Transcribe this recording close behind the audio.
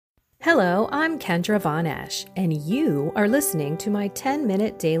Hello, I'm Kendra Von Esch, and you are listening to my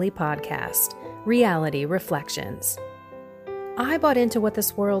 10-minute daily podcast, Reality Reflections. I bought into what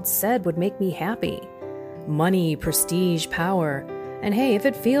this world said would make me happy. Money, prestige, power. And hey, if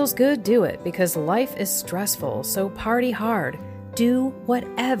it feels good, do it, because life is stressful, so party hard. Do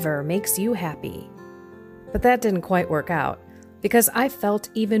whatever makes you happy. But that didn't quite work out, because I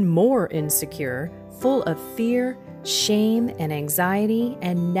felt even more insecure, full of fear, shame, and anxiety,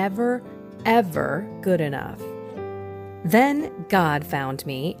 and never, ever good enough. Then God found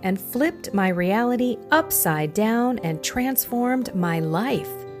me and flipped my reality upside down and transformed my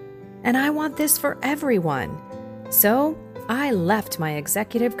life. And I want this for everyone. So I left my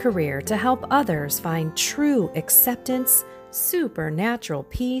executive career to help others find true acceptance, supernatural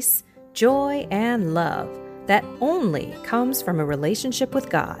peace, joy, and love that only comes from a relationship with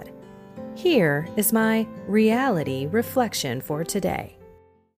God. Here is my reality reflection for today.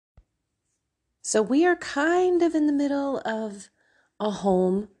 So we are kind of in the middle of a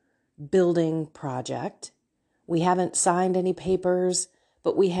home building project. We haven't signed any papers,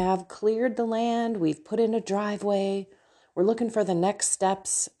 but we have cleared the land. We've put in a driveway. We're looking for the next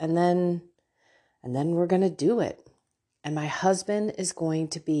steps, and then we're going to do it. And my husband is going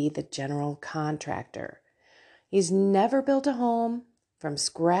to be the general contractor. He's never built a home from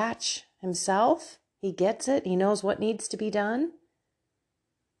scratch himself. He gets it. He knows what needs to be done.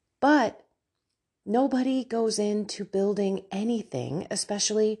 But nobody goes into building anything,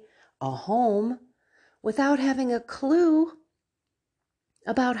 especially a home, without having a clue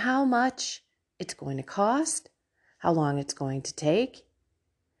about how much it's going to cost, how long it's going to take,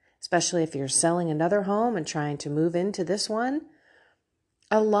 especially if you're selling another home and trying to move into this one.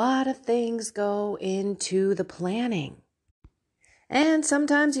 A lot of things go into the planning. And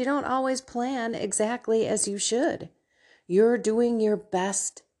sometimes you don't always plan exactly as you should. You're doing your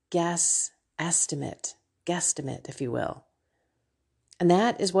best guesstimate, if you will. And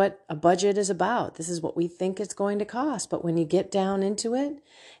that is what a budget is about. This is what we think it's going to cost. But when you get down into it,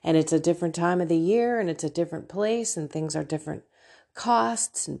 and it's a different time of the year, and it's a different place, and things are different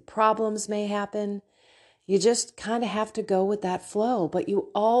costs, and problems may happen, you just kind of have to go with that flow. But you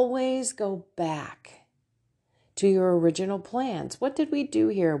always go back to your original plans. What did we do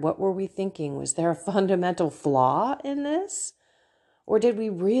here? What were we thinking? Was there a fundamental flaw in this? Or did we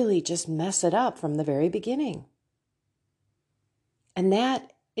really just mess it up from the very beginning? And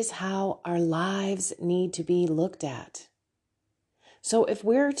that is how our lives need to be looked at. So if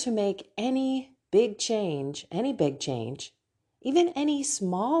we're to make any big change, even any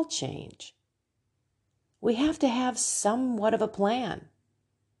small change, we have to have somewhat of a plan.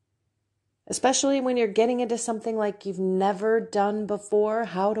 Especially when you're getting into something like you've never done before.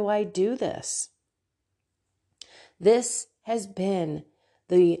 How do I do this? This has been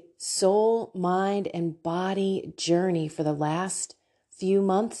the soul, mind, and body journey for the last few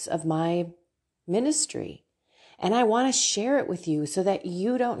months of my ministry. And I want to share it with you so that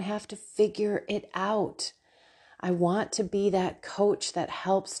you don't have to figure it out. I want to be that coach that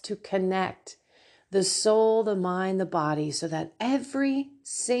helps to connect the soul, the mind, the body, so that every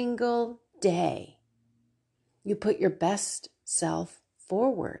single day you put your best self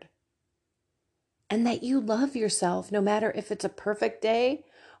forward. And that you love yourself no matter if it's a perfect day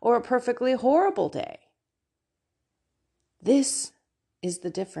or a perfectly horrible day. This is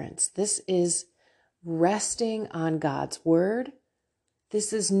the difference. This is resting on God's word.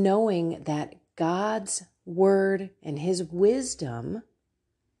 This is knowing that God's word and his wisdom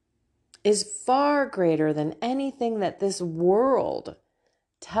is far greater than anything that this world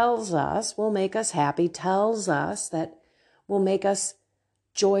tells us will make us happy, tells us that will make us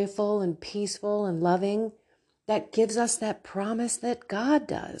joyful and peaceful and loving, that gives us that promise that God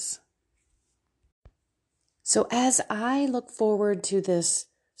does. So as I look forward to this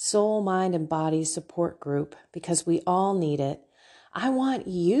soul, mind, and body support group, because we all need it, I want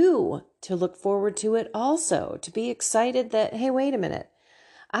you to look forward to it also, to be excited that, hey, wait a minute,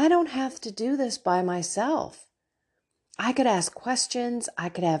 I don't have to do this by myself. I could ask questions. I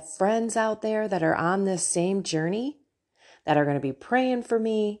could have friends out there that are on this same journey, that are going to be praying for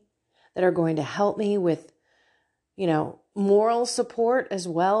me, that are going to help me with, moral support as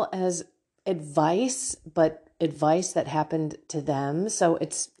well as advice, but advice that happened to them. So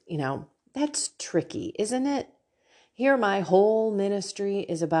it's, that's tricky, isn't it? Here, my whole ministry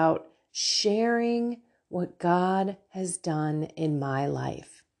is about sharing what God has done in my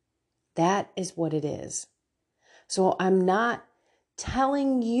life. That is what it is. So I'm not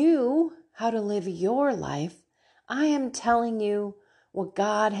telling you how to live your life. I am telling you what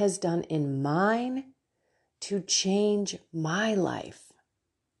God has done in mine to change my life.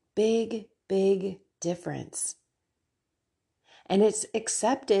 big, big difference. And it's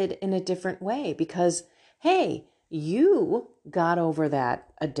accepted in a different way because, hey, you got over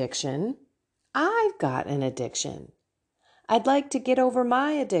that addiction. I've got an addiction. I'd like to get over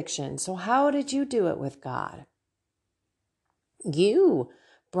my addiction. So how did you do it with God? You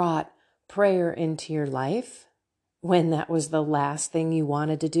brought prayer into your life when that was the last thing you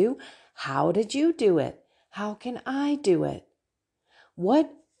wanted to do. How did you do it? How can I do it?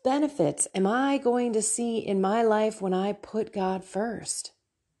 What benefits am I going to see in my life when I put God first?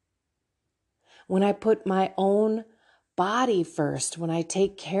 When I put my own body first, when I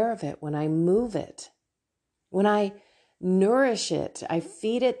take care of it, when I move it, when I nourish it, I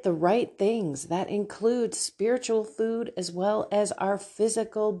feed it the right things. That includes spiritual food as well as our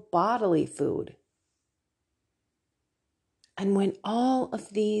physical bodily food. And when all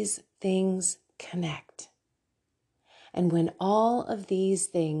of these things connect, and when all of these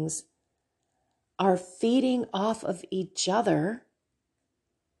things are feeding off of each other,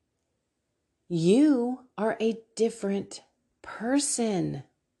 you are a different person.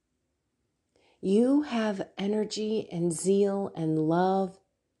 You have energy and zeal and love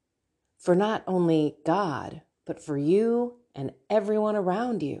for not only God, but for you and everyone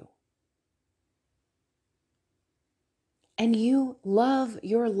around you. And you love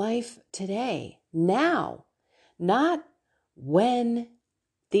your life today, now, not when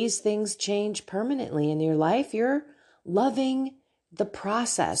these things change permanently in your life. You're loving the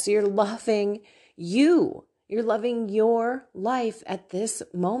process. You're loving you. You're loving your life at this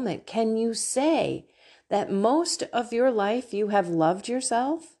moment. Can you say that most of your life you have loved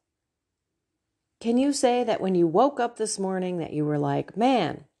yourself? Can you say that when you woke up this morning that you were like,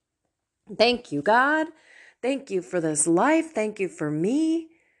 man, thank you, God. Thank you for this life. Thank you for me.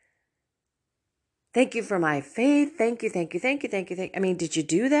 Thank you for my faith. Thank you, thank you, thank you, thank you, thank you. I mean, did you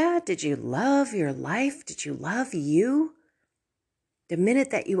do that? Did you love your life? Did you love you? The minute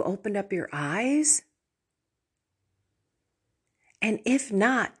that you opened up your eyes? And if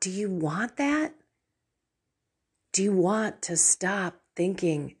not, do you want that? Do you want to stop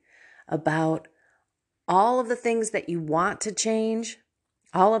thinking about all of the things that you want to change?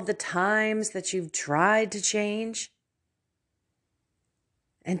 All of the times that you've tried to change?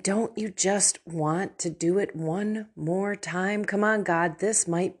 And don't you just want to do it one more time? Come on, God, this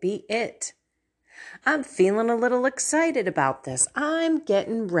might be it. I'm feeling a little excited about this. I'm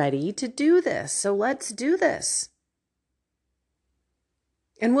getting ready to do this. So let's do this.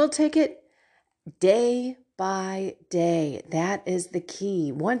 And we'll take it day by day. That is the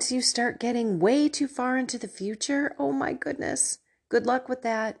key. Once you start getting way too far into the future, oh my goodness, good luck with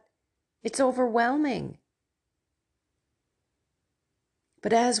that. It's overwhelming.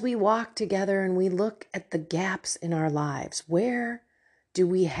 But as we walk together and we look at the gaps in our lives, where do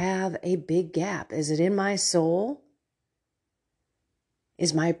we have a big gap? Is it in my soul?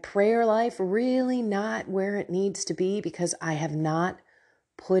 Is my prayer life really not where it needs to be because I have not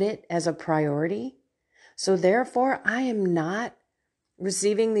put it as a priority? So therefore, I am not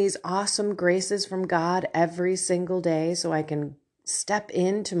receiving these awesome graces from God every single day so I can step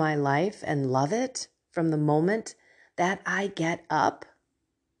into my life and love it from the moment that I get up.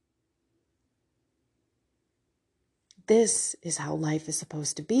 This is how life is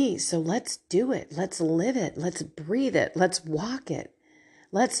supposed to be. So let's do it. Let's live it. Let's breathe it. Let's walk it.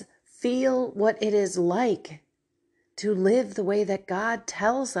 Let's feel what it is like to live the way that God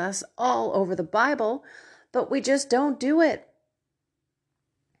tells us all over the Bible, but we just don't do it.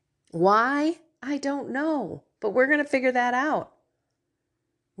 Why? I don't know, but we're going to figure that out.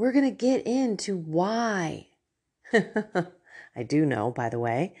 We're going to get into why. I do know, by the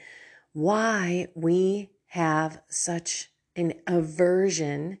way, why we have such an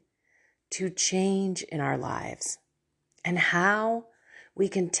aversion to change in our lives and how we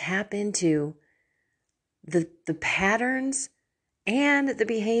can tap into the patterns and the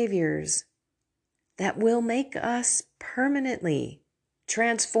behaviors that will make us permanently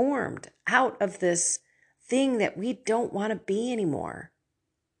transformed out of this thing that we don't want to be anymore.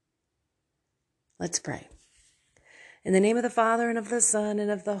 Let's pray. In the name of the Father, and of the Son, and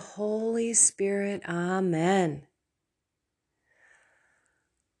of the Holy Spirit, amen.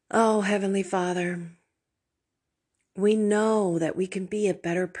 Oh, Heavenly Father, we know that we can be a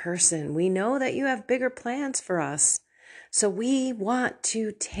better person. We know that you have bigger plans for us. So we want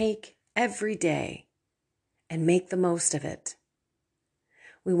to take every day and make the most of it.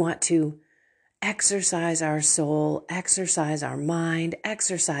 We want to exercise our soul, exercise our mind,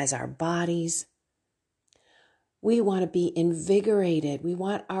 exercise our bodies. We want to be invigorated. We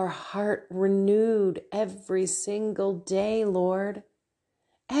want our heart renewed every single day, Lord.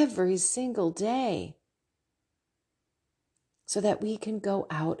 every single day so that we can go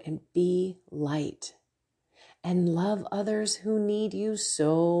out and be light and love others who need you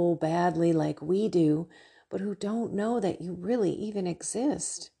so badly like we do, but who don't know that you really even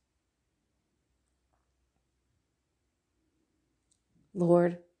exist.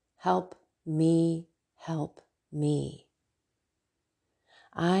 Lord, help me help me.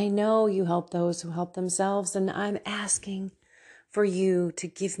 I know you help those who help themselves, and I'm asking for you to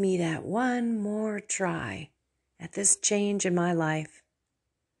give me that one more try at this change in my life.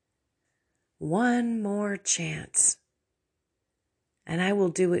 One more chance. And I will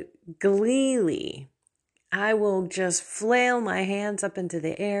do it gleefully. I will just flail my hands up into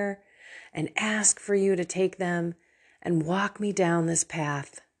the air and ask for you to take them and walk me down this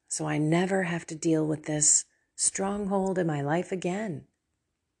path so I never have to deal with this stronghold in my life again.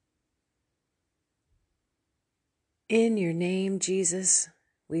 In your name, Jesus,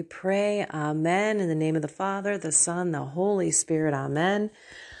 we pray, amen. In the name of the Father, the Son, the Holy Spirit, amen.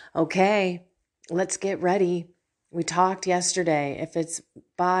 Okay, let's get ready. We talked yesterday, if it's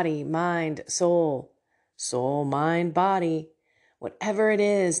body, mind, soul, mind, body, whatever it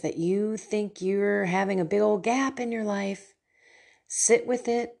is that you think you're having a big old gap in your life, sit with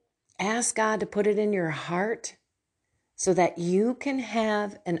it, ask God to put it in your heart so that you can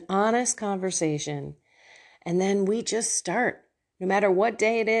have an honest conversation. And then we just start, no matter what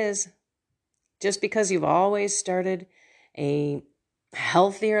day it is. Just because you've always started a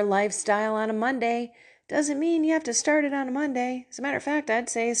healthier lifestyle on a Monday doesn't mean you have to start it on a Monday. As a matter of fact, I'd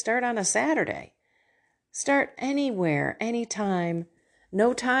say start on a Saturday. Start anywhere, anytime.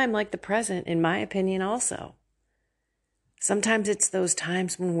 No time like the present, in my opinion, also. Sometimes it's those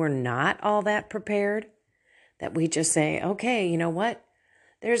times when we're not all that prepared that we just say, okay, you know what?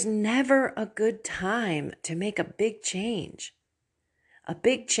 There's never a good time to make a big change. A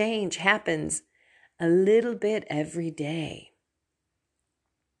big change happens a little bit every day.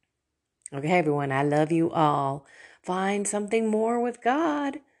 Okay, everyone, I love you all. Find something more with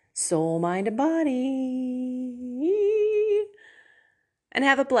God, soul, mind, and body. And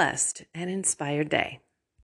have a blessed and inspired day.